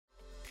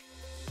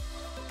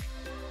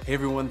Hey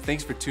everyone,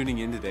 thanks for tuning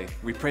in today.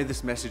 We pray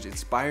this message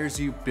inspires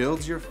you,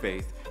 builds your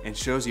faith, and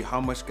shows you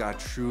how much God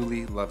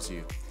truly loves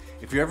you.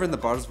 If you're ever in the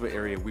Bartlesville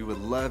area, we would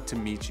love to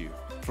meet you.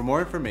 For more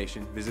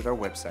information, visit our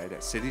website at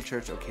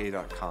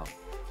citychurchok.com.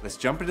 Let's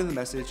jump into the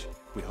message.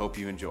 We hope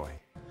you enjoy.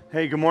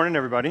 Hey, good morning,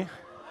 everybody.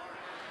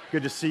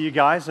 Good to see you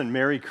guys, and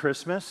Merry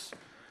Christmas.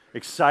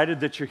 Excited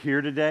that you're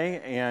here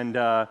today, and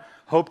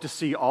hope to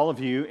see all of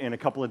you in a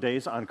couple of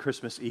days on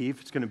Christmas Eve.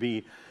 It's going to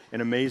be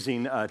an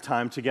amazing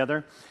time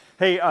together.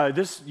 Hey,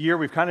 this year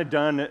we've kind of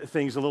done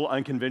things a little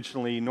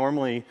unconventionally.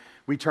 Normally,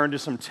 we turn to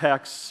some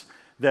texts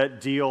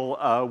that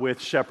deal with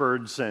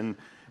shepherds and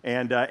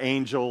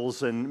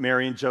angels and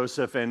Mary and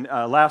Joseph. And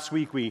last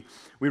week, we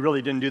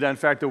really didn't do that. In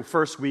fact, the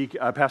first week,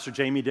 Pastor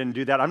Jamie didn't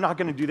do that. I'm not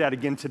going to do that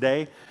again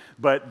today,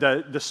 but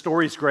the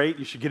story's great.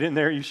 You should get in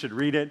there. You should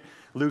read it.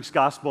 Luke's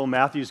Gospel,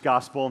 Matthew's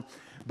Gospel.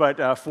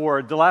 But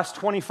for the last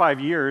 25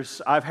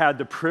 years, I've had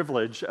the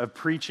privilege of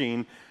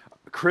preaching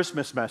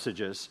Christmas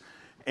messages.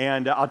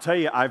 And I'll tell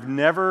you, I've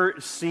never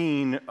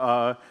seen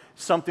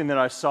something that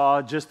I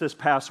saw just this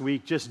past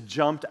week just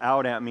jumped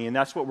out at me, and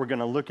that's what we're going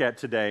to look at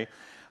today.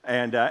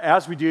 And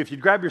as we do, if you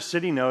grab your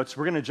city notes,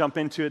 we're going to jump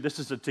into it. This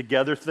is a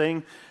together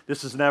thing.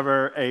 This is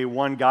never a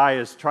one guy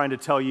is trying to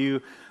tell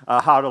you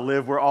how to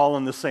live. We're all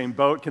in the same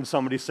boat. Can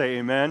somebody say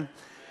amen?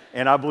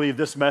 And I believe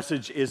this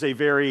message is a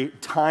very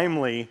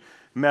timely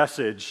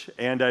message.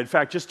 And in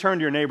fact, just turn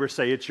to your neighbor and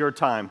say, it's your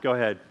time. Go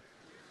ahead.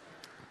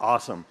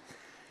 Awesome.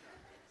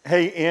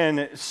 Hey,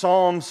 in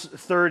Psalms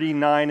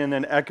 39 and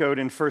then echoed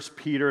in 1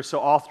 Peter, so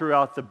all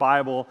throughout the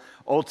Bible,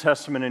 Old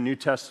Testament and New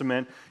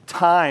Testament,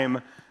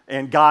 time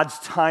and God's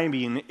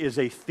timing is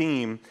a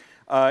theme.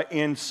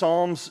 In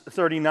Psalms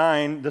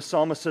 39, the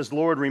psalmist says,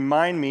 Lord,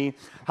 remind me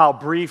how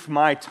brief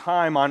my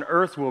time on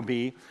earth will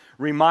be.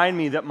 Remind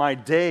me that my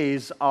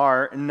days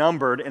are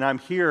numbered and I'm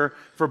here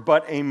for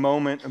but a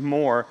moment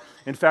more.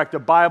 In fact, the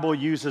Bible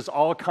uses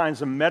all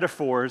kinds of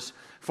metaphors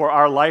for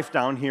our life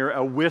down here,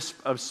 a wisp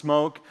of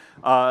smoke,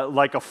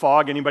 like a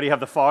fog. Anybody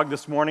have the fog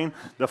this morning?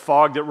 The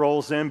fog that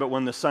rolls in, but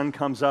when the sun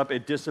comes up,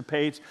 it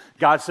dissipates.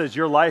 God says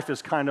your life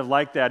is kind of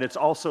like that. It's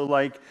also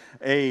like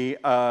a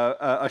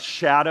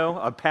shadow,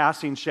 a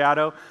passing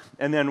shadow,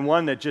 and then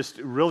one that just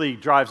really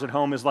drives it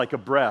home is like a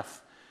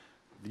breath.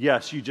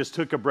 Yes, you just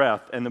took a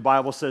breath, and the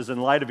Bible says in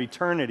light of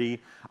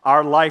eternity,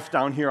 our life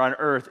down here on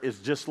earth is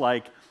just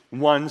like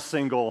one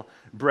single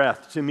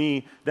breath. To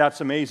me,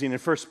 that's amazing. In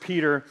 1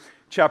 Peter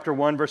chapter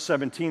 1, verse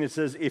 17, it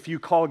says, if you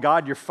call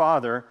God your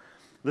Father,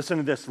 listen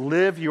to this,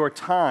 live your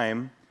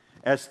time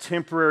as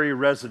temporary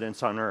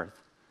residents on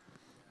earth.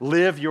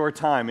 Live your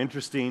time.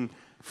 Interesting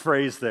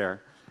phrase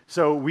there.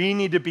 So we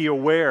need to be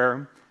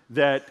aware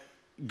that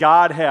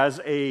God has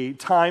a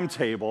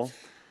timetable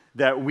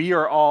that we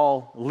are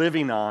all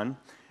living on.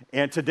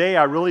 And today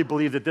I really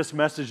believe that this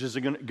message is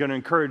going to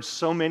encourage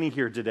so many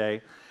here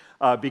today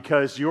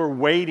because you're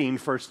waiting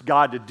for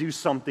God to do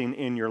something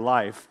in your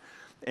life.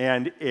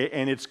 And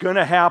it's going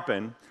to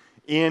happen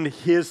in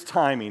His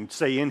timing.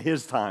 Say, in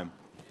His time.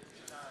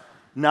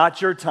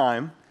 Not your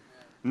time,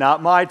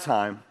 not my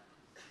time,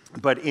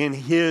 but in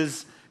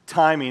His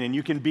timing. And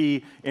you can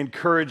be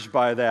encouraged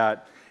by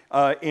that.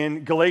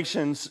 In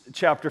Galatians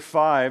chapter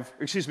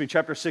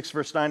 6,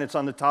 verse 9, it's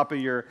on the top of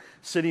your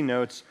city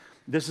notes.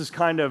 This is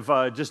kind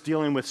of just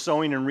dealing with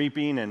sowing and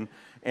reaping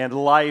and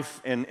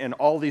life and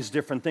all these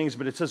different things.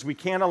 But it says we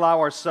can't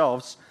allow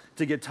ourselves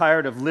to get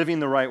tired of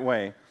living the right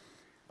way.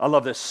 I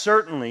love this.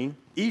 Certainly,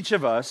 each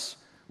of us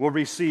will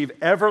receive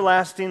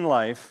everlasting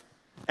life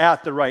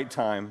at the right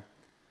time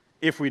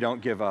if we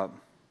don't give up.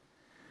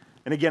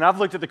 And again, I've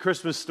looked at the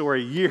Christmas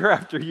story year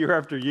after year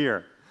after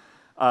year,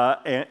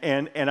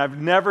 and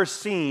I've never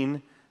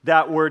seen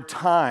that word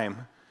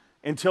time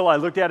until I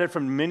looked at it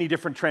from many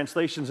different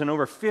translations, and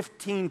over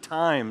 15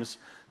 times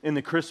in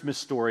the Christmas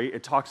story,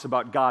 it talks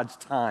about God's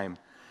time.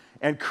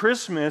 And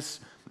Christmas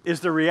is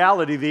the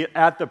reality that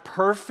at the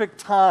perfect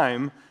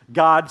time,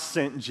 God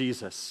sent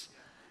Jesus.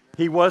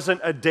 He wasn't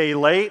a day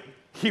late.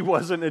 He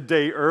wasn't a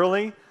day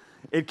early.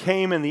 It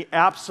came in the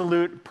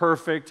absolute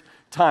perfect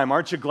time.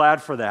 Aren't you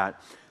glad for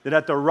that? That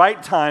at the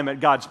right time,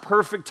 at God's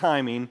perfect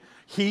timing,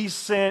 He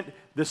sent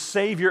the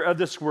Savior of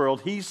this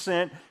world. He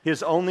sent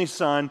His only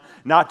Son,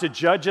 not to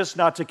judge us,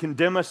 not to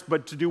condemn us,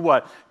 but to do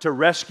what? To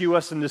rescue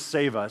us and to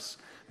save us.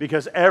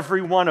 Because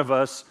every one of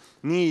us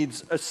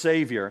needs a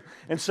Savior.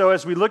 And so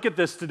as we look at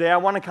this today, I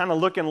want to kind of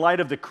look in light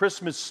of the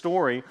Christmas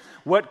story,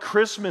 what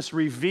Christmas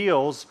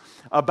reveals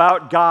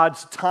about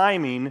God's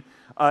timing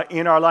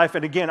in our life.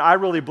 And again, I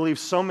really believe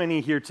so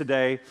many here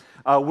today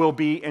will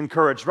be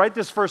encouraged. Write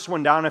this first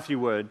one down if you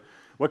would.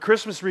 What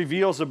Christmas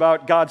reveals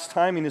about God's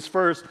timing is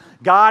first,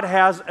 God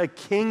has a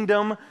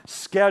kingdom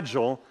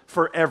schedule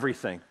for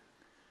everything.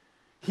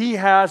 He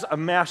has a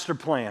master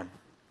plan.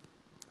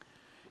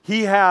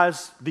 He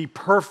has the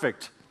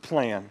perfect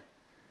plan.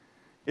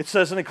 It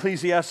says in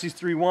Ecclesiastes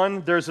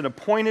 3:1, there's an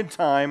appointed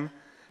time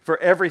for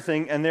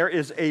everything, and there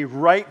is a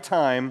right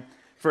time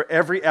for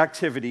every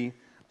activity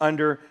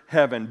under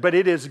heaven. But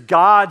it is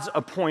God's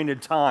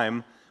appointed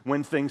time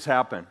when things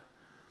happen.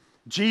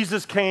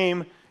 Jesus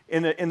came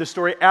in the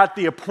story, at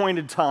the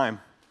appointed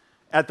time,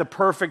 at the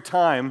perfect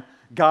time,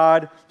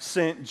 God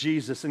sent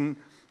Jesus. And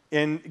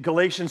in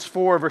Galatians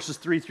 4, verses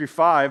 3 through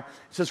 5, it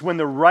says, when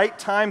the right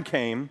time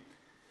came,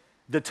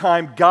 the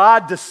time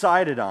God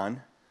decided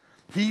on,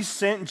 he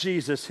sent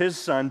Jesus, his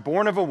son,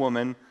 born of a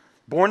woman,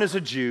 born as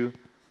a Jew,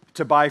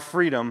 to buy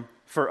freedom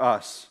for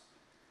us.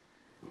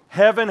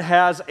 Heaven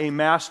has a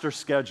master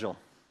schedule,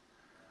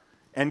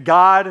 and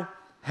God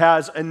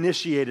has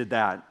initiated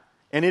that.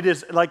 And it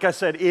is, like I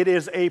said, it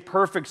is a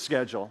perfect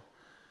schedule.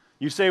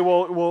 You say,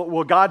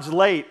 well, God's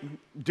late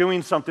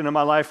doing something in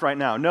my life right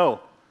now. No,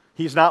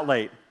 he's not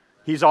late.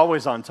 He's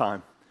always on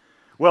time.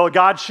 Well,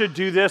 God should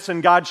do this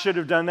and God should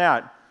have done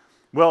that.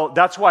 Well,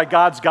 that's why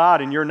God's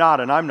God and you're not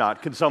and I'm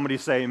not. Can somebody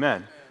say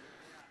amen?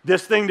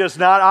 This thing does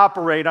not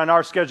operate on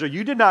our schedule.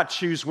 You did not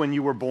choose when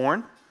you were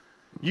born.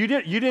 You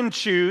didn't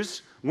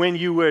choose when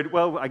you would,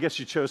 well, I guess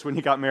you chose when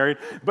you got married,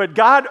 but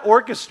God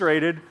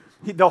orchestrated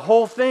the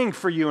whole thing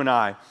for you and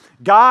I.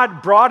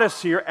 God brought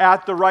us here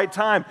at the right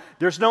time.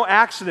 There's no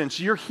accidents.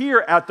 You're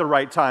here at the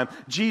right time.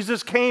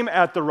 Jesus came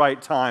at the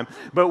right time.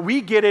 But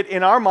we get it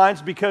in our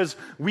minds because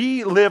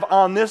we live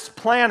on this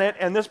planet,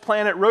 and this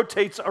planet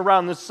rotates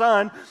around the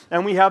sun,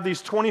 and we have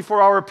these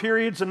 24-hour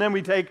periods, and then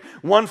we take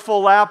one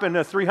full lap in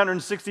a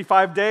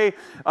 365-day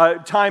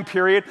time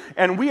period,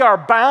 and we are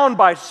bound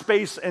by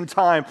space and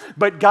time.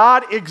 But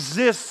God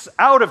exists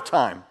out of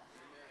time.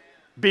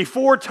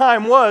 Before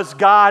time was,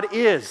 God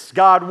is.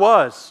 God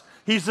was.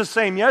 He's the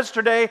same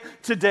yesterday,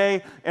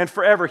 today, and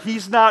forever.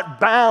 He's not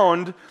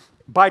bound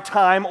by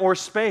time or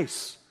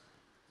space.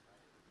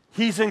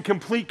 He's in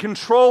complete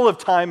control of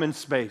time and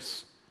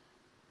space.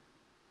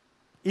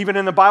 Even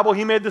in the Bible,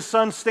 he made the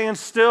sun stand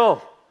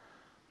still,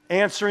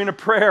 answering a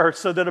prayer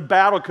so that a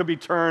battle could be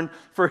turned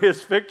for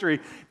his victory.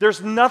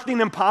 There's nothing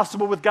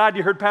impossible with God.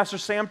 You heard Pastor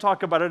Sam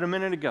talk about it a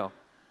minute ago.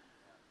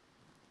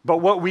 But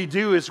what we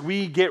do is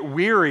we get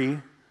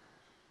weary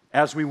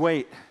as we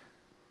wait.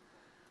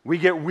 We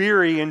get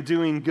weary in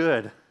doing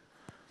good.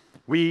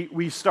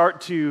 We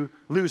start to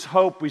lose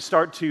hope. We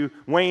start to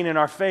wane in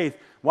our faith.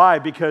 Why?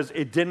 Because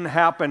it didn't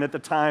happen at the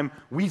time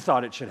we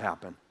thought it should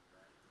happen.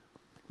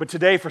 But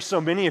today, for so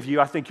many of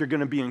you, I think you're going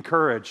to be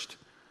encouraged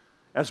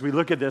as we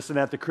look at this and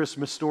at the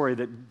Christmas story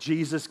that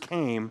Jesus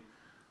came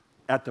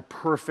at the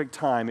perfect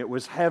time. It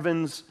was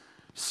heaven's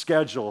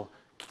schedule,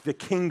 the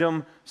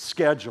kingdom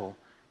schedule.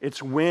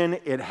 It's when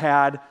it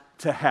had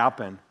to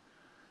happen.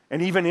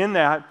 And even in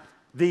that,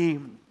 the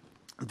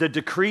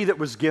decree that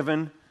was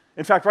given,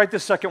 in fact, write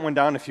this second one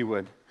down if you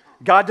would.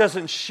 God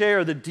doesn't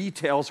share the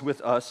details with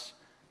us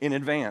in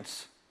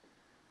advance.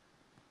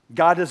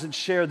 God doesn't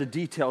share the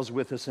details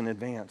with us in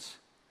advance.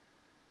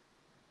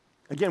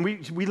 Again,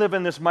 we live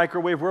in this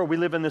microwave world. We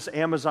live in this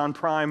Amazon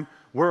Prime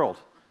world.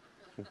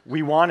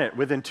 We want it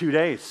within 2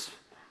 days,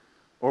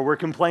 or we're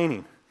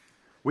complaining.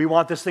 We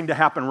want this thing to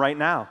happen right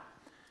now.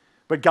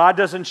 But God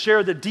doesn't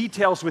share the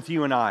details with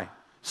you and I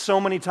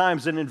so many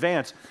times in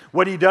advance.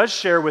 What he does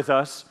share with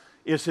us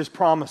is his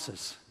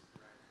promises.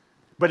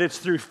 But it's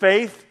through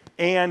faith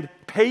and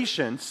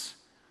patience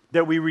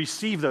that we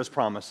receive those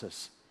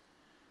promises.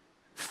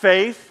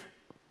 Faith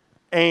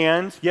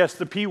and, yes,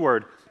 the P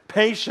word,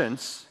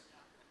 patience,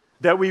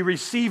 that we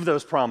receive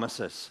those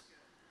promises.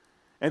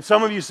 And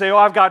some of you say, oh,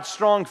 I've got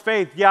strong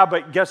faith. Yeah,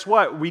 but guess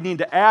what? We need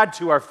to add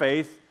to our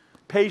faith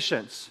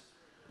patience.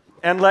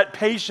 And let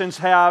patience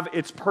have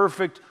its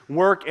perfect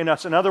work in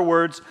us. In other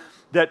words,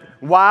 that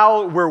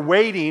while we're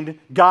waiting,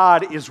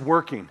 God is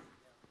working.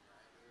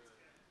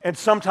 And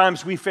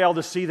sometimes we fail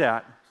to see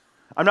that.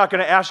 I'm not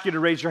going to ask you to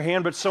raise your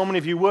hand, but so many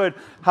of you would.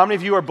 How many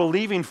of you are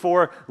believing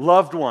for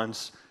loved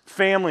ones,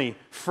 family,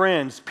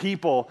 friends,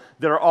 people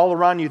that are all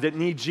around you that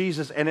need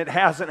Jesus, and it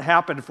hasn't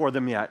happened for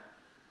them yet?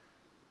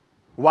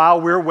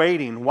 While we're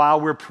waiting, while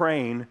we're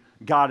praying,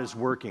 God is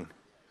working.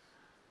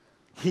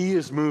 He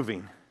is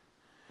moving.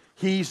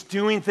 He's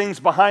doing things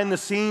behind the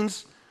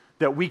scenes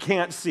that we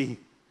can't see,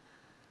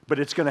 but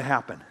it's going to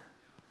happen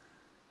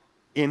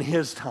in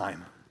his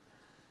time.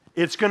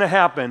 It's going to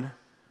happen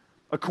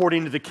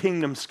according to the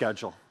kingdom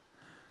schedule.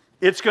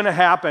 It's going to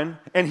happen,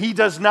 and he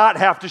does not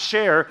have to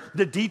share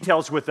the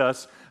details with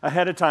us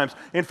ahead of time.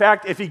 In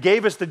fact, if he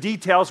gave us the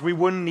details, we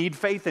wouldn't need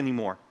faith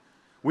anymore.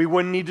 We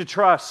wouldn't need to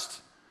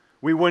trust.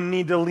 We wouldn't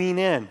need to lean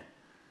in.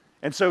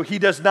 And so he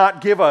does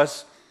not give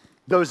us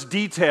those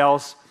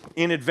details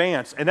in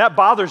advance. And that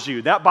bothers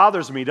you. That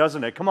bothers me,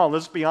 doesn't it? Come on,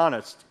 let's be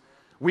honest.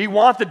 We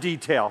want the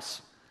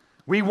details.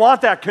 We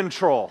want that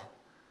control.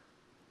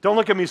 Don't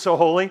look at me so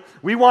holy.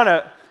 We want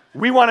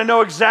to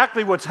know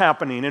exactly what's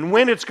happening and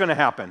when it's going to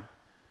happen.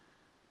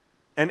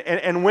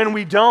 And when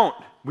we don't,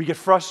 we get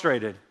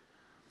frustrated.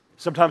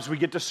 Sometimes we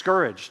get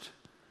discouraged.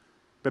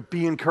 But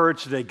be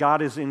encouraged today.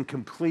 God is in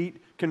complete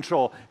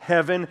control.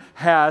 Heaven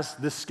has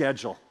the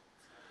schedule.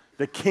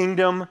 The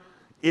kingdom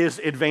is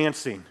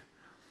advancing.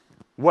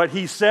 What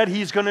he said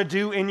he's going to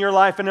do in your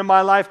life and in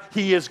my life,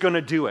 he is going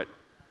to do it.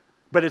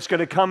 But it's going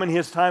to come in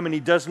his time, and he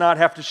does not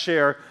have to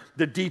share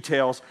the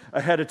details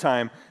ahead of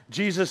time.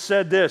 Jesus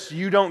said this,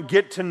 you don't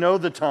get to know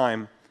the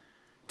time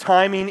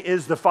Timing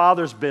is the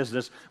Father's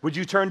business. Would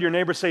you turn to your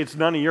neighbor and say, it's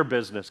none of your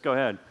business? Go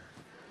ahead.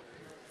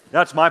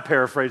 That's my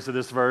paraphrase of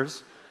this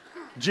verse.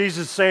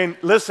 Jesus saying,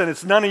 listen,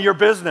 it's none of your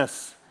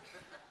business.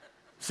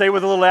 Say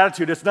with a little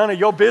attitude, it's none of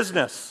your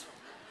business.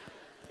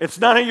 It's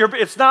not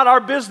our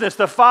business.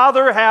 The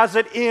Father has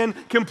it in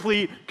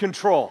complete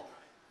control.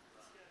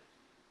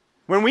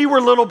 When we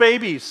were little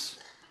babies,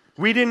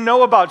 we didn't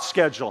know about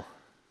schedule.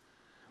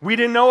 We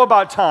didn't know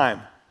about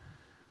time.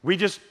 We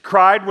just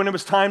cried when it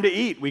was time to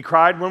eat. We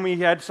cried when we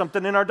had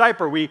something in our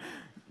diaper. We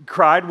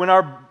cried when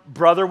our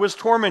brother was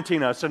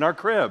tormenting us in our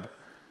crib,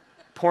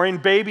 pouring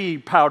baby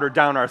powder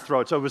down our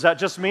throats. So was that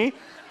just me?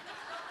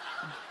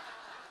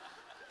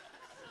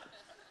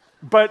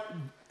 But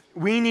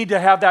we need to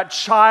have that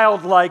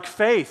childlike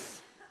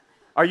faith.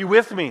 Are you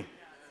with me?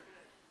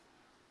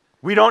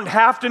 We don't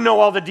have to know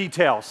all the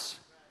details.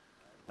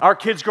 Our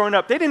kids growing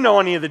up, they didn't know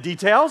any of the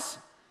details.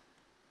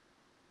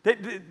 They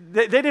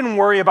didn't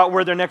worry about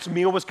where their next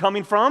meal was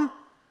coming from.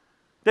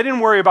 They didn't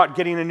worry about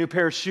getting a new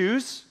pair of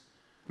shoes.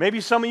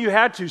 Maybe some of you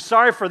had to.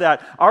 Sorry for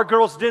that. Our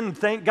girls didn't,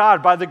 thank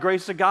God, by the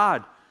grace of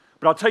God.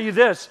 But I'll tell you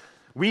this,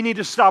 we need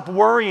to stop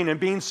worrying and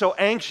being so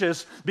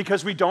anxious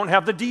because we don't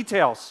have the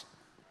details.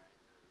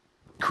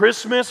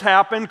 Christmas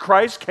happened,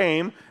 Christ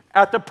came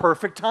at the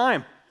perfect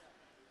time.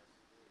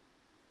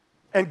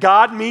 And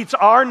God meets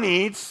our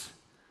needs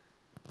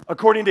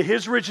according to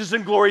His riches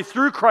and glory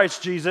through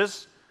Christ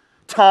Jesus,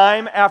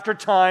 time after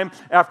time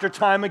after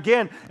time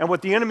again. And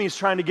what the enemy is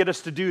trying to get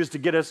us to do is to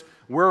get us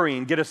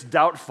worrying, get us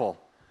doubtful,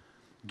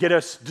 get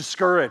us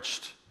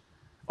discouraged,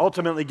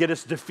 ultimately get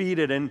us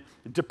defeated and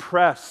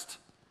depressed.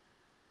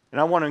 And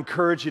I want to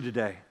encourage you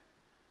today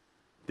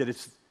that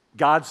it's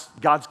God's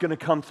going to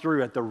come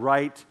through at the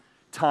right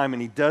time,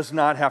 and He does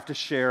not have to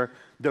share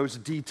those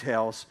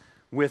details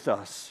with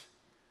us.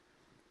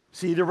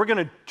 See, either we're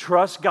going to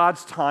trust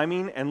God's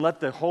timing and let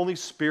the Holy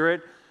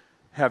Spirit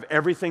have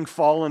everything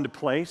fall into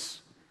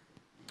place,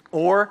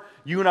 or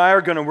you and I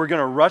we're going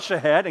to rush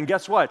ahead, and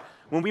guess what?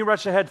 When we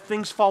rush ahead,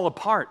 things fall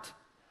apart.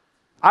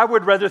 I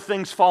would rather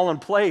things fall in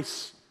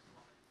place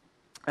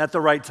at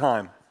the right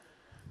time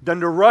than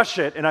to rush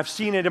it, and I've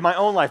seen it in my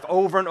own life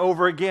over and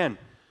over again,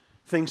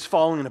 things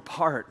falling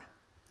apart.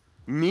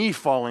 Me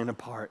falling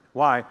apart.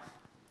 Why?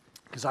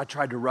 Because I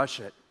tried to rush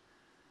it.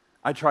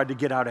 I tried to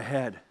get out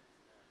ahead.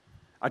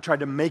 I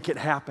tried to make it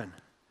happen.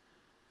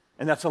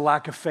 And that's a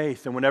lack of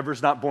faith. And whatever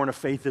is not born of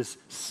faith is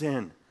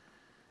sin.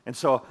 And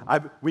so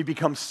we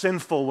become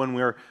sinful when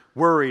we're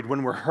worried,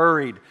 when we're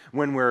hurried,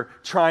 when we're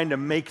trying to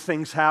make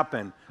things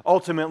happen.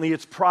 Ultimately,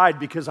 it's pride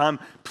because I'm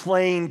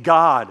playing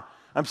God.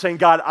 I'm saying,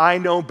 God, I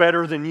know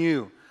better than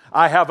you.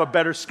 I have a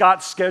better,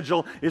 Scott's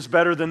schedule is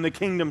better than the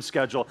kingdom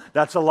schedule.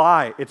 That's a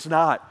lie. It's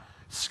not.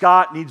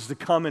 Scott needs to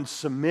come and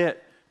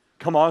submit,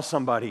 come on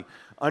somebody,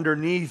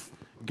 underneath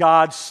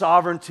God's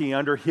sovereignty,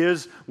 under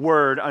His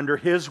word, under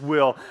His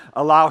will,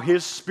 allow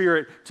His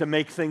Spirit to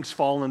make things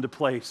fall into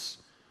place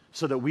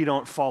so that we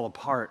don't fall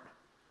apart.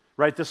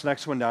 Write this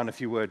next one down if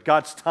you would.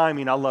 God's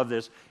timing, I love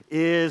this,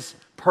 is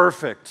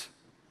perfect.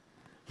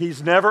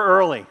 He's never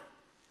early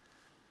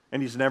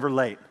and He's never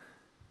late.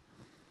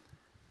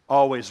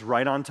 Always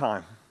right on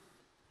time.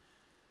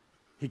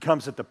 He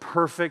comes at the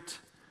perfect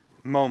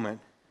moment.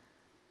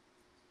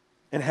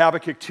 In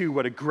Habakkuk 2,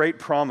 what a great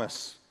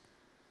promise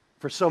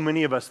for so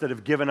many of us that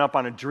have given up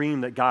on a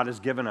dream that God has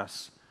given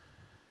us.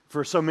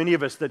 For so many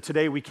of us that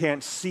today we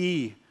can't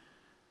see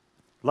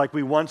like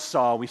we once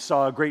saw. We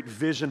saw a great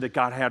vision that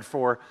God had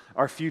for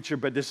our future,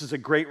 but this is a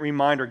great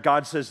reminder.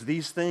 God says,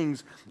 these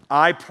things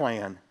I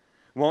plan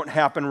won't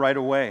happen right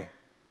away.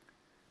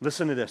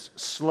 Listen to this.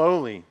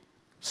 Slowly,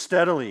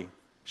 steadily,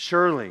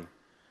 surely,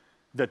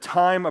 the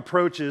time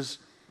approaches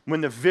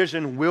when the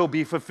vision will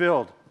be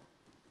fulfilled.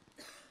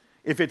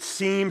 If it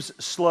seems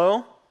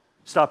slow,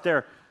 stop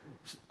there.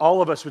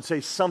 All of us would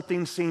say,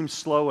 something seems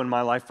slow in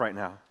my life right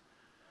now.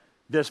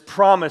 This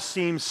promise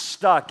seems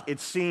stuck. It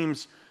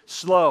seems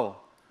slow.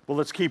 Well,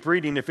 let's keep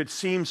reading. If it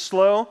seems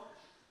slow,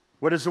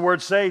 what does the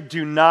word say?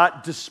 Do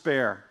not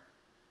despair.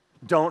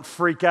 Don't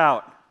freak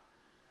out.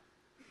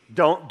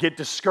 Don't get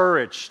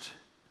discouraged.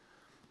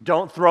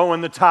 Don't throw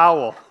in the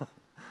towel.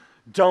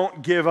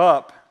 Don't give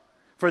up.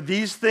 For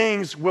these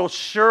things will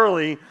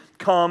surely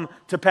come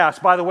to pass.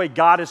 By the way,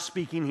 God is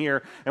speaking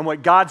here, and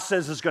what God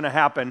says is going to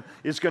happen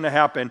is going to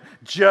happen.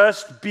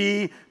 Just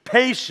be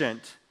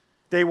patient.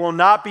 They will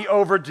not be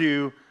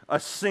overdue a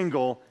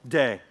single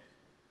day.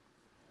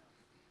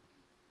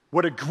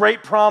 What a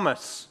great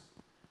promise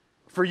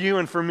for you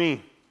and for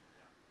me.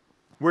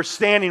 We're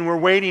standing, we're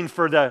waiting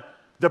for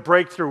the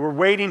breakthrough. We're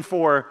waiting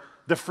for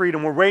the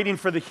freedom. We're waiting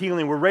for the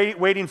healing. We're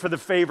waiting for the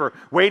favor,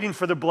 waiting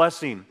for the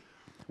blessing,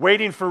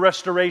 waiting for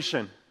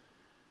restoration,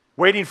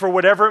 waiting for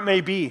whatever it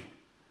may be.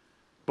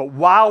 But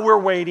while we're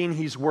waiting,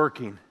 He's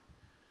working.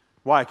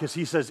 Why? Because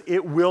He says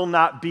it will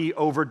not be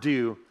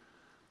overdue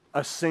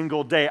a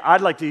single day.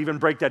 I'd like to even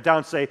break that down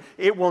and say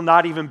it will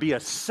not even be a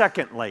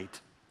second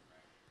late.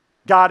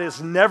 God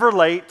is never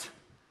late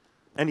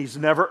and He's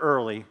never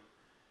early.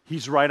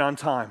 He's right on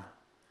time.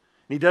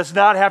 He does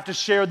not have to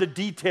share the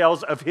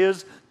details of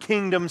his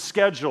kingdom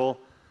schedule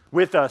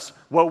with us.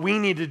 What we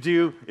need to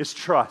do is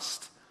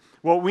trust.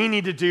 What we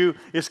need to do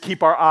is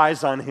keep our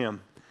eyes on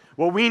him.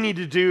 What we need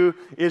to do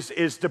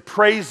is to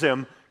praise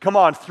him, come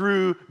on,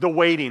 through the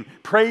waiting.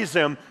 Praise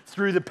him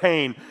through the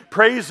pain.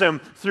 Praise him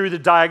through the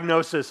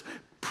diagnosis.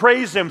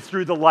 Praise him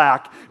through the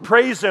lack.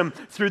 Praise him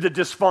through the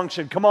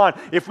dysfunction. Come on,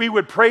 if we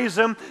would praise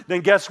him, then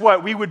guess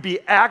what? We would be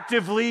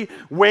actively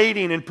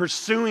waiting and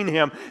pursuing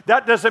him.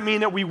 That doesn't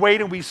mean that we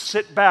wait and we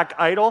sit back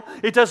idle.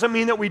 It doesn't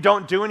mean that we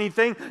don't do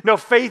anything. No,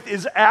 faith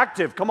is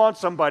active. Come on,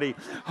 somebody.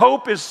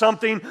 Hope is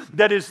something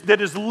that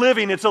is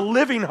living. It's a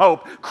living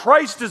hope.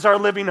 Christ is our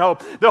living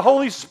hope. The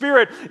Holy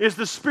Spirit is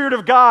the Spirit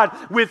of God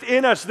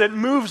within us that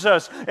moves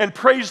us and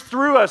prays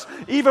through us.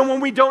 Even when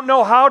we don't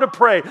know how to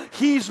pray,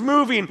 he's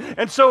moving.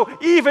 And so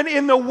even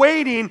in the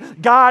waiting,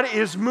 God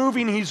is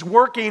moving, he's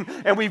working,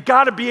 and we've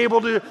got to be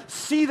able to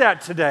see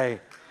that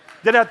today.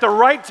 That at the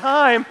right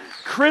time,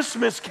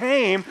 Christmas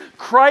came,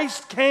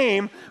 Christ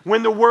came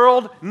when the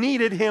world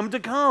needed him to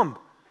come.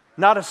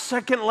 Not a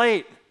second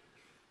late,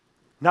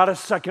 not a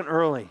second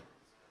early,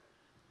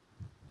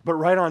 but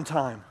right on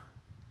time.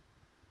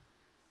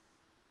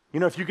 You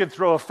know, if you could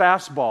throw a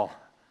fastball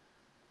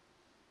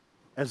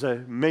as a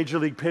major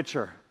league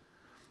pitcher,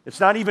 it's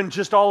not even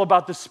just all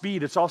about the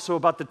speed, it's also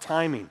about the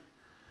timing.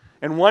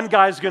 And one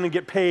guy's going to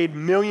get paid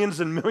millions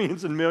and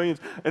millions and millions,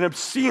 an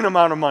obscene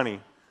amount of money,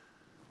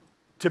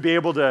 to be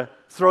able to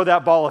throw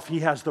that ball if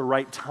he has the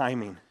right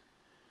timing.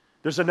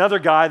 There's another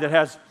guy that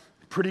has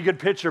a pretty good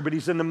pitcher, but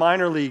he's in the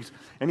minor leagues,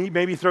 and he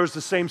maybe throws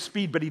the same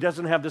speed, but he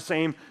doesn't have the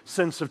same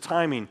sense of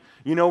timing.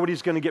 You know what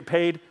he's going to get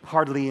paid?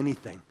 Hardly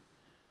anything.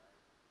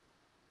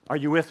 Are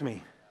you with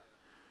me?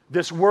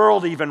 This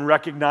world even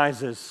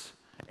recognizes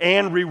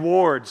and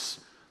rewards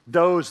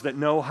those that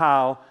know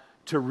how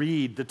to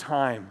read the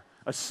time.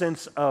 A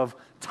sense of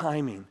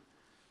timing.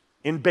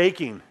 In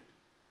baking,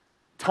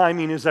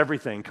 timing is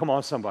everything. Come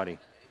on, somebody.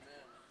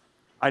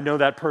 I know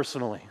that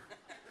personally.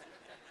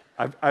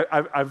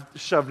 I've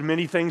shoved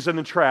many things in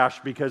the trash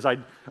because I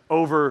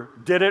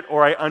overdid it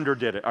or I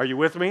underdid it. Are you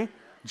with me?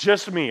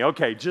 Just me.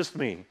 Okay, just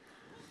me.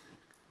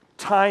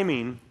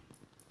 Timing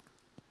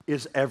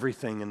is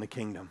everything in the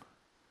kingdom.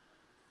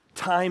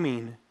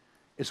 Timing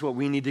is what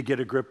we need to get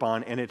a grip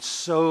on, and it's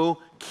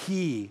so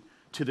key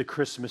to the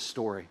Christmas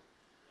story.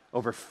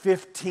 Over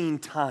 15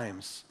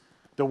 times,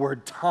 the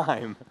word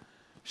time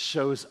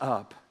shows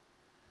up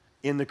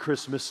in the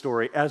Christmas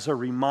story as a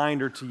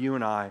reminder to you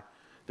and I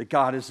that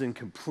God is in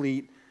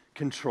complete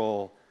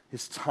control.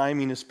 His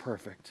timing is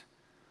perfect.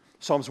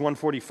 Psalms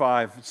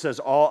 145 says,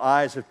 all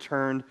eyes have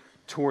turned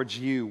towards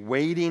you,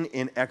 waiting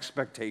in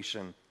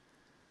expectation.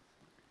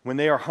 When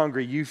they are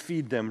hungry, you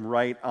feed them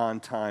right on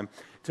time.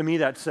 To me,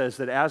 that says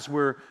that as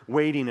we're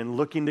waiting and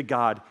looking to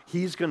God,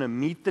 he's going to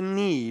meet the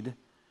need.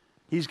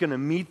 He's going to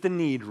meet the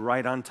need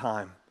right on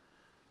time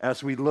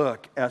as we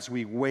look, as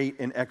we wait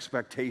in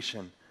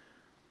expectation.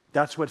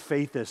 That's what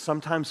faith is.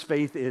 Sometimes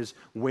faith is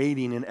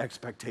waiting in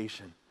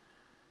expectation.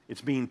 It's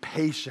being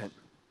patient.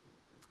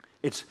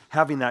 It's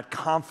having that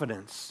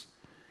confidence.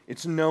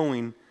 It's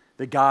knowing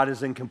that God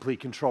is in complete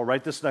control.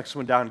 Write this next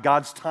one down.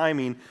 God's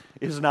timing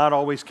is not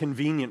always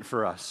convenient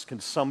for us.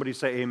 Can somebody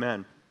say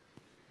amen?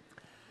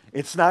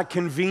 It's not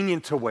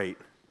convenient to wait.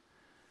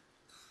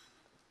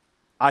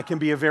 I can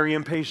be a very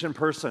impatient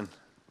person.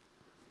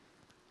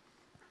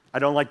 I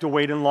don't like to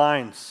wait in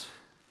lines.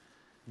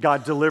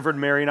 God delivered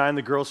Mary and I and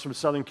the girls from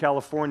Southern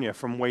California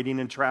from waiting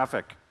in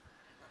traffic.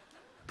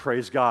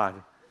 Praise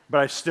God.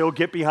 But I still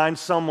get behind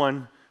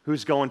someone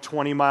who's going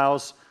 20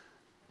 miles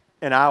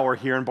an hour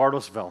here in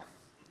Bartlesville.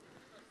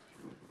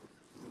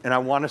 And I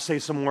want to say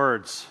some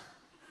words.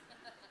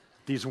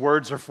 These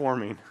words are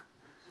forming.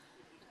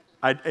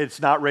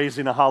 It's not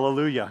raising a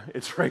hallelujah.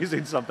 It's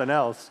raising something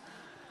else.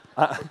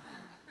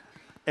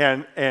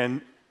 And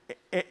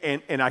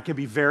I can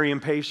be very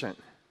impatient.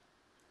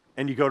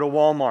 And you go to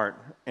Walmart,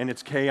 and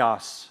it's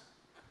chaos.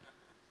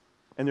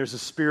 And there's a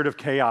spirit of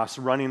chaos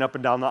running up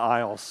and down the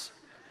aisles.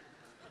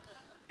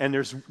 And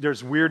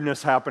there's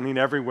weirdness happening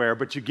everywhere,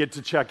 but you get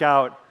to check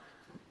out,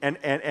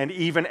 and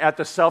even at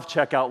the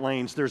self-checkout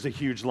lanes, there's a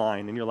huge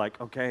line, and you're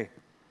like, okay.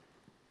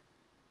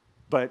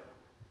 But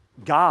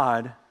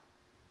God,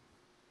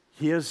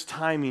 his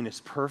timing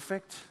is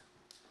perfect.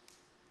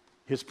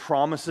 His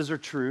promises are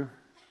true.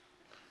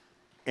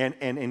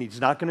 And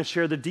he's not going to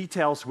share the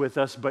details with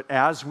us, but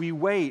as we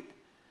wait,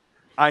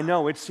 I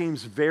know it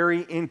seems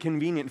very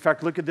inconvenient. In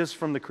fact, look at this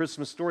from the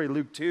Christmas story,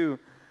 Luke 2.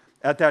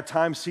 At that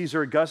time,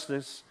 Caesar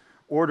Augustus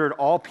ordered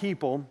all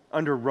people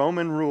under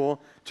Roman rule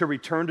to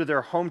return to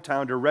their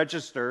hometown to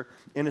register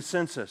in a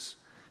census.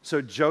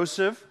 So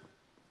Joseph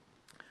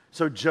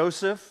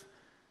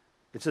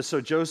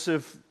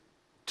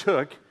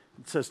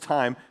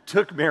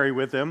took Mary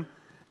with him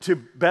to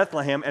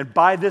Bethlehem, and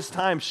by this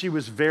time she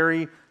was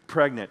very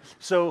pregnant.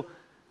 So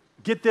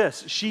get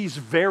this, she's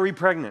very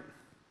pregnant.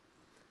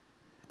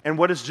 And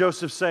what does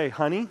Joseph say?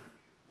 Honey,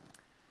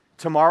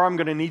 tomorrow I'm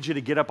going to need you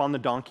to get up on the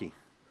donkey.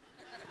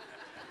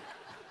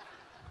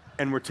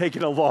 And we're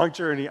taking a long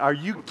journey. Are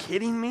you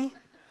kidding me?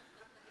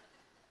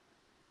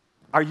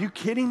 Are you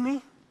kidding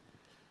me?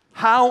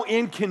 How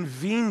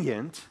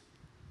inconvenient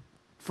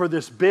for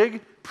this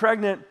big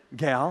pregnant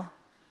gal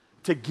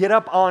to get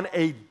up on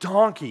a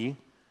donkey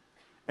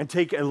and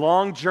take a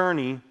long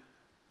journey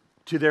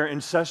to their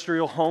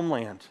ancestral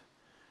homeland.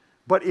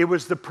 But it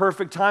was the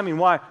perfect timing.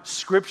 Why?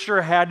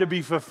 Scripture had to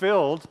be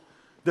fulfilled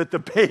that the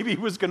baby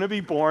was going to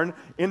be born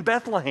in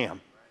Bethlehem.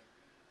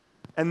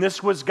 And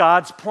this was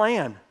God's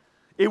plan.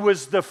 It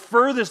was the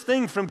furthest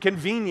thing from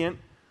convenient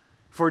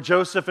for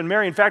Joseph and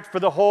Mary. In fact,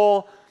 for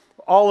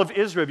all of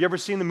Israel. Have you ever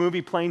seen the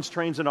movie Planes,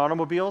 Trains, and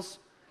Automobiles?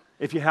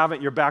 If you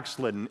haven't, you're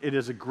backslidden. It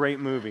is a great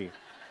movie.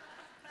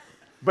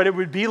 But it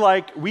would be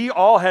like we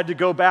all had to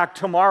go back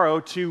tomorrow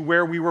to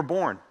where we were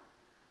born.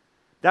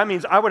 That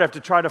means I would have to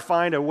try to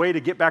find a way to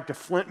get back to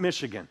Flint,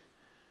 Michigan.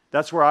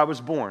 That's where I was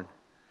born.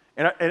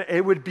 And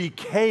it would be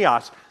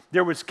chaos.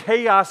 There was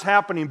chaos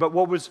happening, but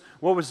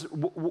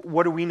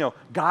what do we know?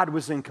 God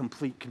was in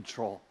complete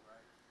control.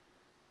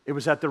 It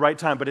was at the right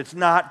time, but it's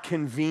not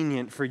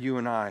convenient for you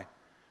and I.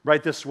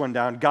 Write this one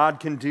down. God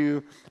can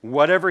do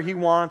whatever He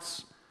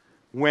wants,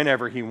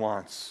 whenever He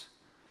wants.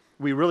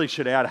 We really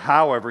should add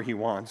however He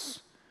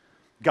wants.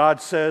 God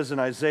says in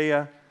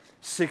Isaiah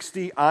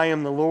 60, I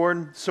am the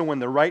Lord, so when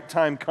the right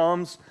time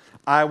comes,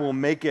 I will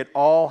make it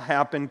all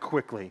happen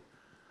quickly.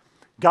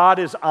 God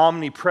is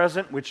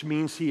omnipresent, which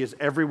means He is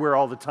everywhere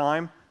all the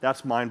time.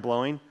 That's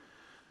mind-blowing.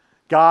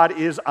 God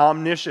is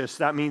omniscient.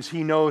 That means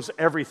He knows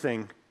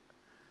everything,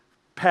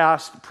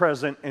 past,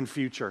 present, and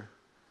future.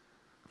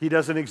 He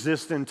doesn't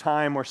exist in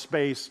time or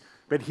space,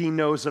 but He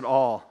knows it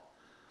all.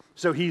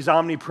 So He's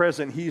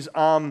omnipresent. He's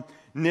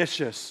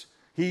omniscient.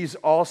 He's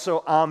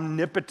also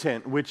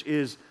omnipotent, which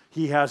is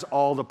He has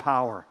all the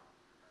power.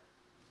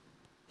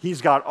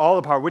 He's got all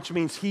the power, which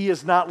means He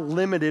is not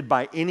limited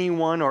by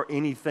anyone or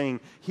anything.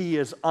 He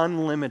is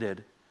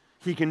unlimited.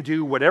 He can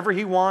do whatever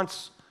He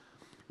wants,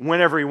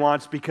 whenever He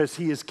wants, because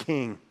He is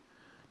king.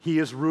 He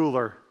is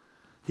ruler.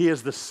 He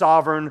is the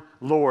sovereign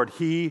Lord.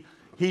 He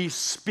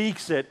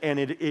speaks it and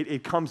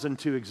it comes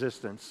into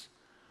existence.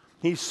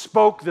 He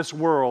spoke this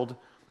world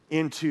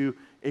into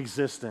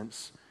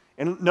existence.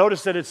 And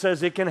notice that it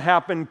says it can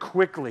happen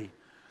quickly.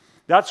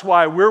 That's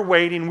why we're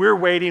waiting,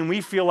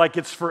 we feel like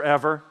it's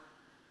forever.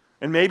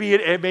 And maybe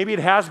it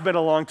has been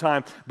a long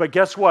time, but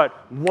guess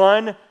what?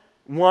 One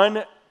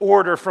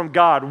order from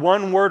God,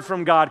 one word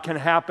from God can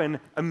happen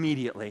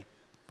immediately.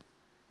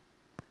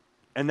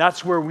 And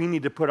that's where we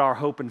need to put our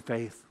hope and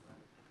faith.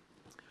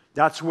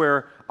 That's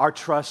where our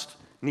trust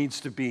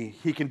needs to be.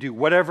 He can do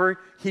whatever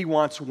He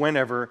wants,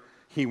 whenever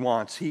He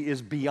wants. He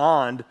is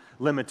beyond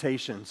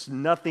limitations.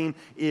 Nothing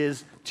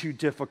is too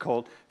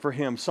difficult for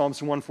Him.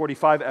 Psalms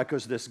 145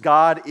 echoes this.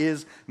 God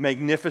is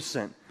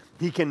magnificent.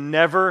 He can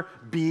never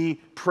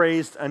be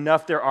praised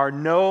enough. There are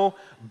no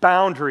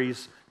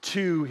boundaries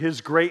to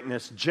His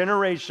greatness.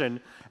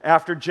 Generation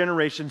after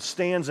generation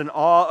stands in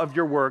awe of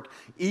your work.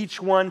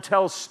 Each one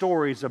tells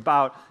stories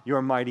about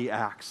your mighty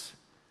acts.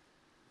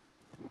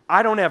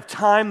 I don't have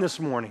time this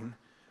morning.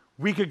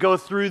 We could go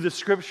through the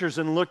scriptures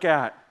and look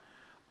at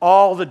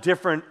all the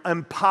different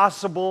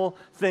impossible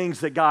things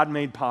that God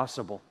made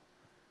possible.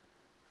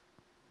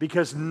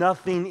 Because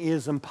nothing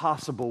is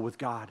impossible with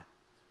God.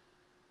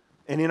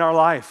 And in our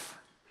life,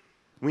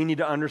 we need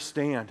to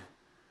understand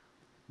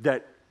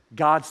that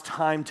God's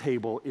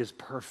timetable is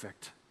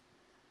perfect.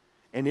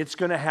 And it's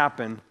going to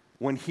happen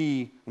when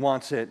He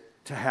wants it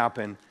to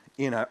happen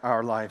in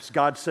our lives.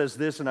 God says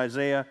this in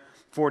Isaiah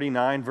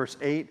 49, verse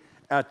 8,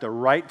 at the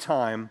right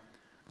time,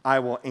 I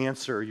will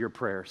answer your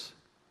prayers.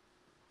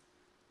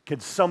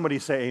 Could somebody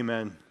say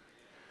amen?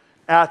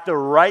 At the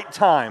right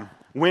time.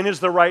 When is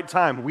the right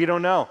time? We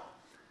don't know.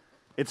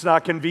 It's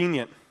not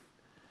convenient.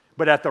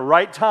 But at the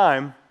right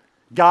time,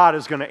 God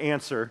is going to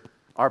answer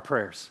our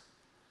prayers.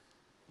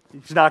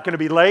 He's not going to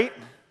be late.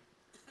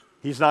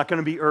 He's not going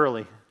to be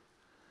early.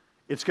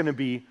 It's going to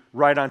be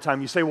right on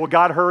time. You say, well,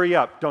 God, hurry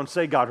up. Don't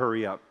say, God,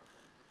 hurry up.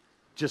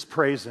 Just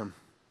praise Him.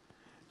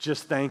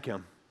 Just thank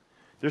Him.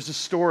 There's a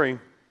story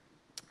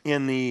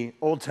in the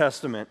Old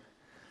Testament.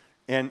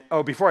 And,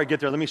 before I get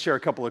there, let me share a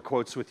couple of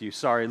quotes with you.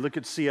 Sorry, look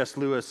at C.S.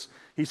 Lewis.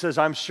 He says,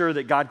 I'm sure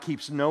that God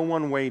keeps no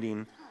one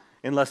waiting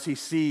unless He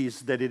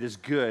sees that it is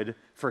good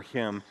for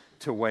him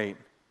to wait.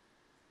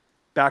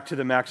 Back to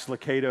the Max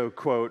Lucado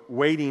quote,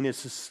 waiting is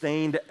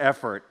sustained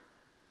effort.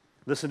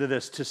 Listen to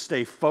this, to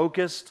stay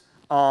focused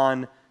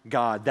on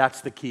God.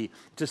 That's the key,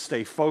 to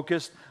stay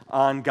focused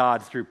on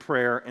God through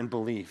prayer and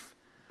belief.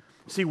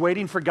 See,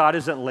 waiting for God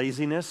isn't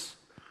laziness.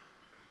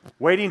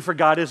 Waiting for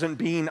God isn't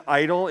being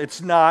idle.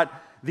 It's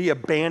not the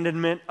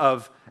abandonment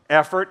of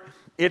effort.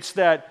 It's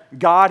that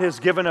God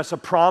has given us a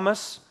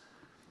promise.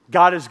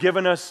 God has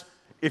given us,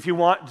 if you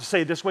want to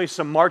say it this way,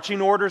 some marching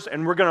orders,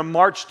 and we're going to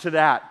march to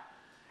that.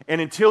 And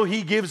until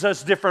He gives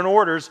us different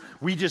orders,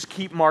 we just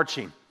keep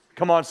marching.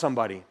 Come on,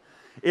 somebody.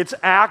 It's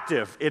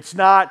active. It's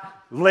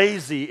not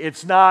lazy.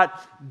 It's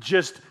not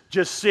just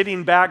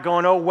sitting back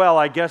going, oh, well,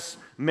 I guess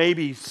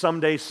maybe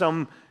someday,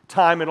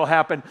 sometime it'll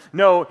happen.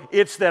 No,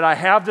 it's that I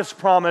have this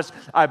promise,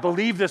 I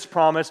believe this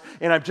promise,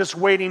 and I'm just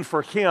waiting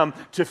for Him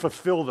to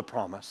fulfill the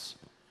promise.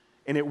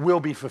 and it will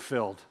be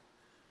fulfilled.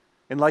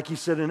 And like he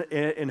said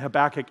in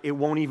Habakkuk, it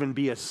won't even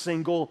be a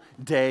single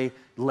day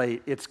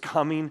late. It's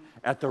coming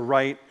at the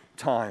right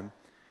time.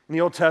 In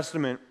the Old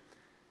Testament,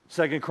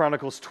 2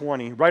 Chronicles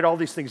 20, write all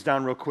these things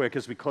down real quick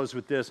as we close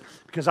with this,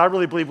 because I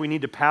really believe we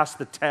need to pass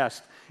the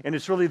test, and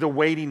it's really the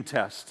waiting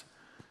test.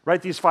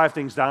 Write these 5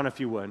 things down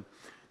if you would.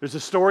 There's a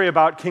story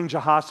about King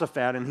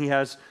Jehoshaphat, and he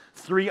has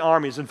 3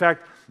 armies. In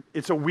fact,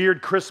 it's a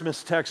weird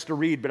Christmas text to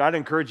read, but I'd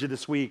encourage you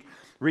this week,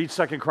 read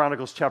 2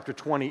 Chronicles chapter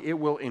 20. It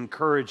will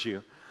encourage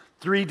you.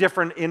 3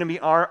 different enemy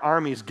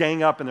armies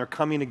gang up, and they're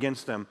coming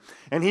against him.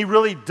 And he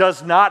really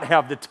does not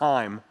have the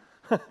time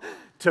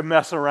to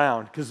mess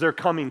around because they're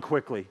coming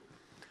quickly.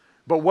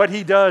 But what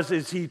he does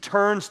is he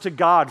turns to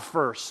God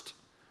first.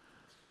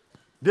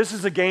 This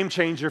is a game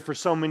changer for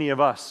so many of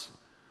us.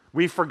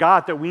 We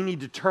forgot that we need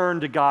to turn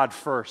to God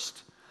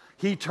first.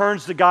 He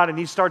turns to God and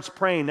he starts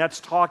praying. That's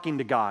talking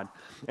to God.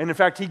 And in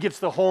fact, he gets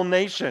the whole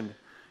nation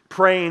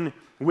praying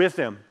with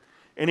him.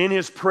 And in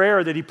his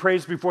prayer that he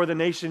prays before the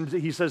nations,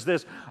 he says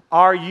this,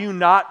 "Are you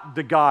not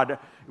the God?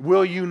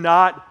 Will you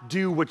not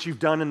do what you've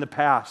done in the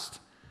past?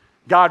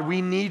 God,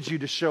 we need you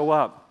to show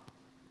up."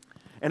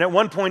 And at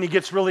one point, he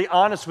gets really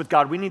honest with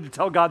God. We need to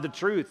tell God the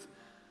truth.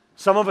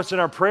 Some of us in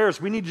our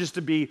prayers, we need just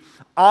to be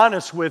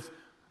honest with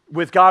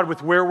God,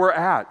 with where we're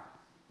at.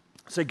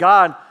 Say,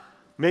 God,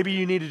 maybe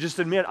you need to just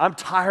admit, I'm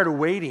tired of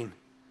waiting.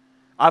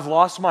 I've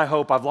lost my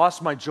hope. I've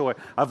lost my joy.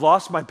 I've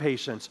lost my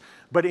patience.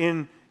 But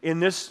in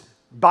this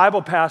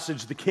Bible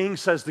passage, the king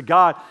says to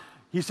God,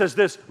 he says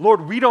this,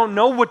 "Lord, we don't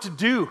know what to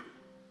do.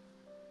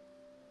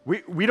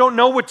 We don't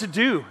know what to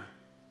do."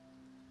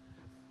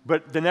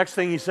 But the next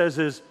thing he says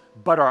is,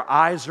 "But our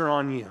eyes are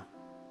on you."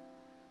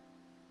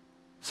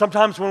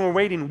 Sometimes when we're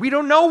waiting, we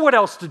don't know what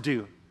else to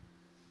do.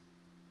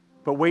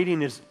 But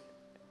waiting is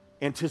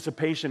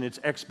anticipation, it's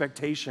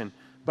expectation.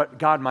 But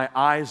God, my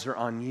eyes are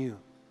on you.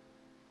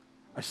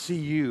 I see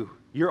you.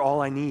 You're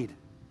all I need.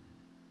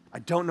 I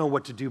don't know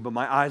what to do, but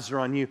my eyes are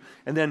on you.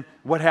 And then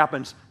what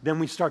happens? Then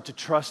we start to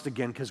trust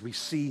again because we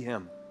see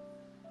him.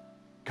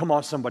 Come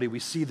on, somebody. We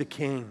see the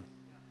king.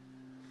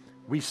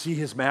 We see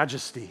his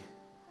majesty.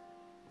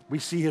 We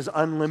see his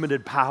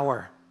unlimited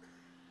power.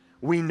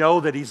 We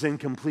know that he's in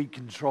complete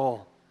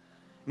control.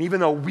 And even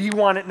though we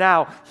want it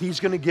now,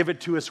 he's going to give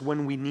it to us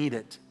when we need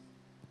it.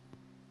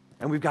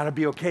 And we've got to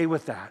be okay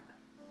with that.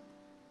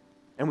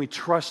 And we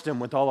trust him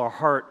with all our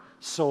heart,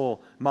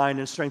 soul, mind,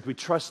 and strength. We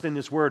trust in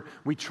his word.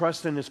 We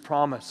trust in his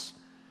promise.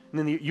 And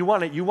then you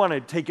want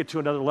to take it to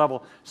another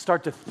level.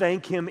 Start to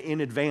thank him in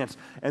advance.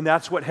 And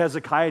that's what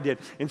Hezekiah did.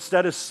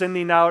 Instead of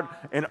sending out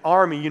an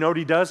army, you know what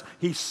he does?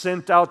 He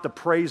sent out the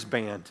praise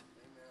band.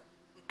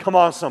 Come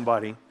on,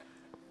 somebody.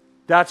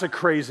 That's a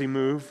crazy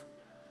move.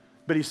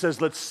 But he says,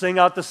 let's sing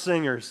out the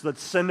singers.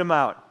 Let's send them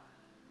out.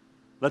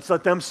 Let's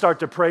let them start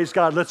to praise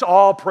God. Let's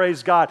all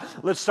praise God.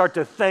 Let's start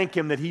to thank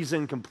him that he's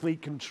in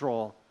complete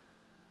control.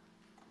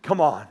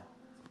 Come on.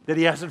 That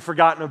he hasn't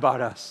forgotten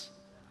about us.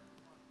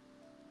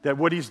 That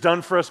what he's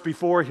done for us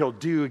before, he'll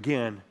do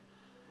again.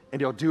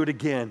 And he'll do it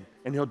again.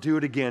 And he'll do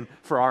it again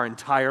for our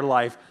entire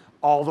life,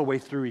 all the way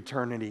through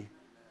eternity.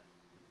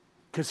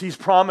 Because he's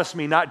promised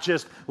me not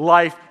just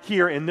life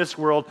here in this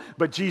world,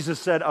 but Jesus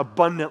said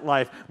abundant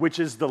life, which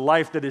is the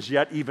life that is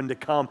yet even to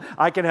come.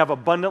 I can have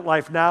abundant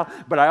life now,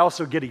 but I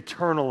also get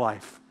eternal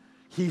life.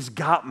 He's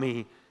got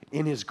me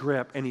in his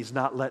grip, and he's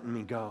not letting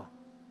me go.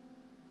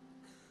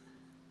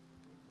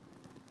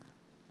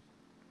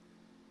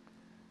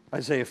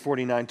 Isaiah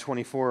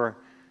 49:24,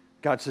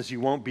 God says,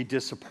 you won't be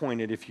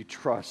disappointed if you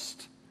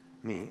trust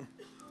me.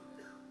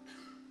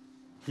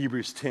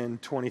 Hebrews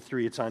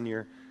 10:23, it's on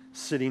your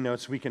city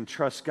notes. We can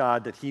trust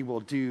God that he will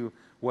do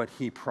what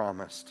he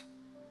promised.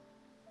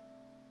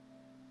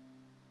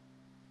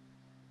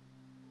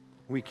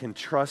 We can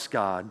trust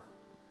God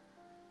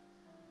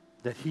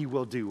that he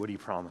will do what he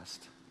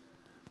promised.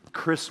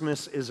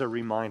 Christmas is a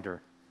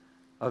reminder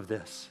of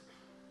this.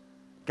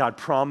 God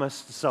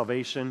promised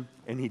salvation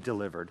and he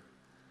delivered.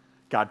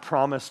 God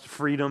promised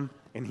freedom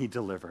and he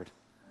delivered.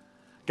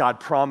 God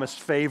promised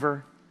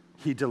favor,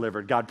 he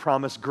delivered. God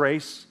promised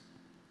grace,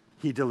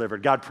 he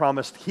delivered. God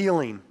promised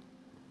healing.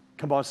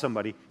 Come on,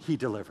 somebody, he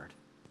delivered.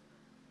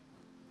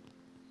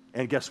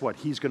 And guess what?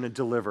 He's going to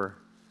deliver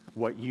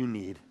what you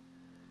need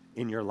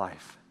in your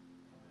life.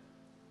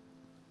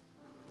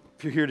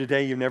 If you're here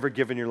today, you've never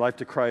given your life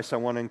to Christ, I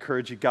want to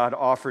encourage you. God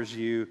offers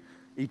you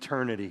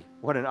eternity.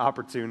 What an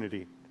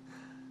opportunity.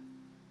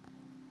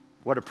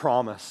 What a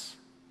promise.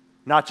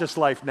 Not just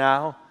life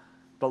now,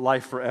 but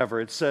life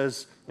forever. It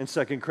says in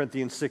 2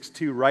 Corinthians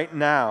 6:2, right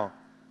now,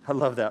 I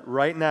love that,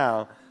 right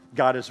now,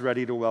 God is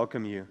ready to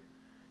welcome you.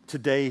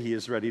 Today, he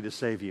is ready to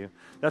save you.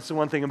 That's the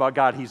one thing about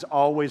God. He's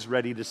always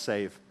ready to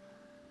save.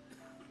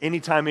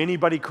 Anytime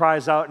anybody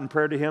cries out in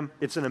prayer to him,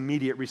 it's an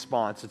immediate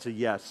response. It's a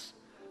yes.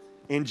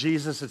 In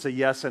Jesus, it's a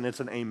yes and it's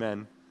an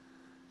amen.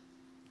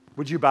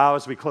 Would you bow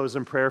as we close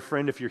in prayer,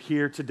 friend? If you're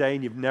here today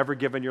and you've never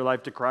given your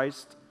life to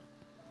Christ,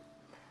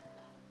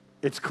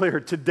 it's clear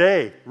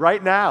today,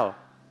 right now,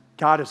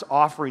 God is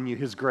offering you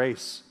his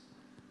grace.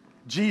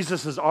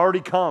 Jesus has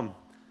already come.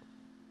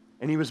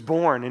 And he was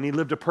born, and he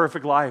lived a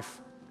perfect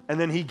life. And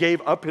then he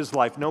gave up his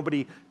life.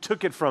 Nobody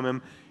took it from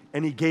him,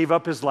 and he gave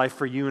up his life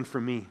for you and for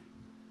me.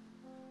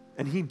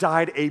 And he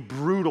died a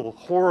brutal,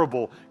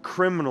 horrible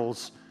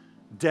criminal's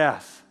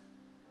death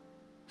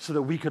so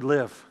that we could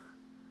live.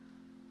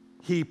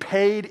 He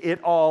paid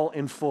it all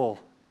in full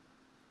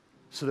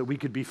so that we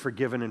could be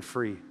forgiven and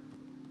free.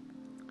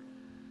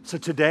 So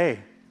today,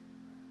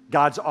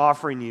 God's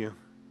offering you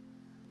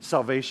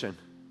salvation.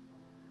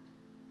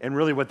 And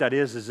really what that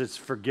is it's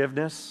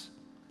forgiveness,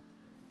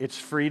 it's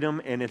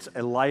freedom, and it's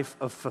a life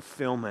of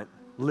fulfillment,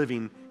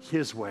 living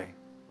his way.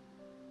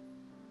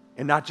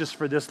 And not just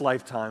for this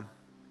lifetime,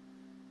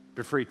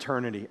 but for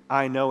eternity.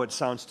 I know it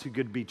sounds too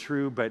good to be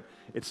true, but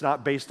it's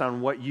not based on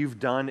what you've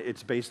done,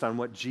 it's based on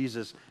what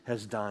Jesus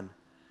has done.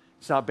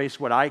 It's not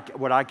based on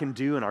what I can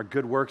do and our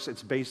good works,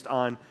 it's based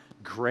on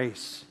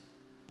grace.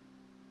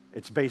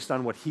 It's based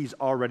on what he's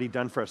already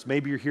done for us.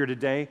 Maybe you're here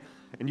today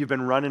and you've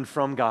been running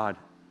from God,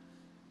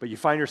 but you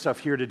find yourself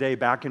here today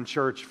back in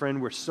church. Friend,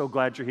 we're so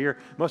glad you're here.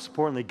 Most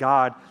importantly,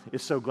 God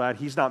is so glad.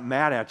 He's not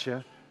mad at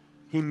you.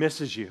 He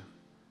misses you.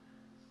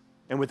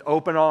 And with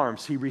open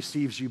arms, he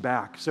receives you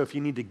back. So if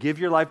you need to give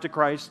your life to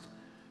Christ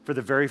for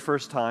the very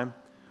first time,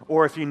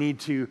 or if you need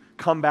to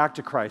come back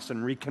to Christ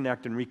and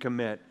reconnect and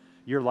recommit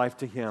your life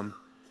to him,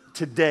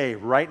 today,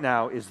 right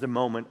now, is the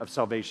moment of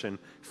salvation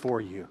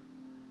for you.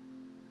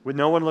 With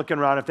no one looking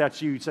around, if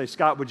that's you, you'd say,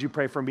 Scott, would you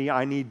pray for me?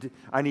 I need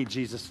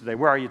Jesus today.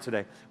 Where are you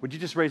today? Would you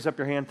just raise up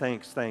your hand?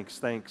 Thanks.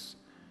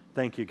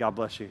 Thank you. God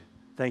bless you.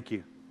 Thank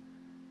you.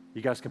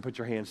 You guys can put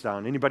your hands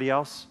down. Anybody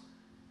else?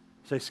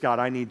 Say, Scott,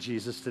 I need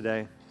Jesus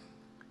today.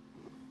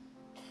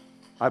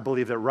 I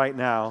believe that right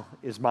now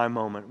is my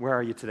moment. Where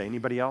are you today?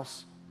 Anybody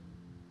else?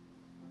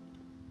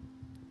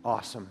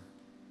 Awesome.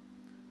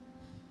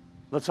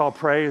 Let's all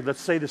pray.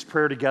 Let's say this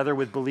prayer together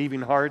with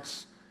believing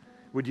hearts.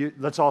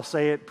 Let's all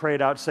say it, pray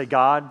it out. Say,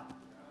 God,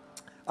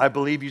 I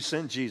believe you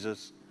sent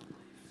Jesus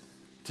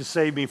to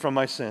save me from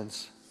my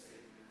sins.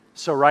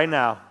 So right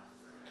now,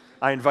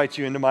 I invite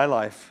you into my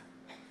life.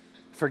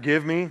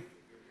 Forgive me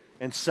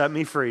and set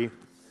me free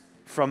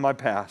from my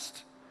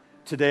past.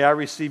 Today I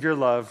receive your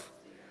love.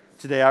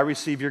 Today I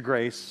receive your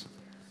grace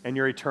and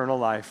your eternal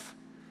life.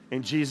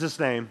 In Jesus'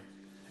 name,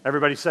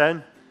 everybody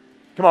said,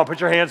 come on, put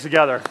your hands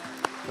together.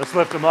 Let's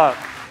lift them up.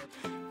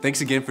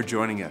 Thanks again for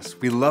joining us.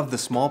 We love the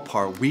small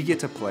part we get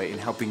to play in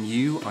helping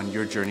you on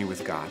your journey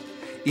with God.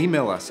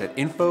 Email us at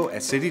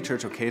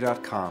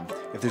info@citychurchok.com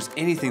if there's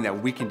anything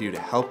that we can do to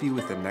help you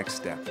with the next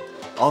step.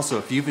 Also,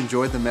 if you've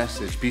enjoyed the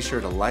message, be sure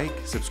to like,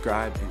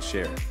 subscribe, and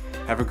share.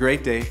 Have a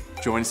great day.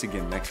 Join us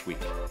again next week.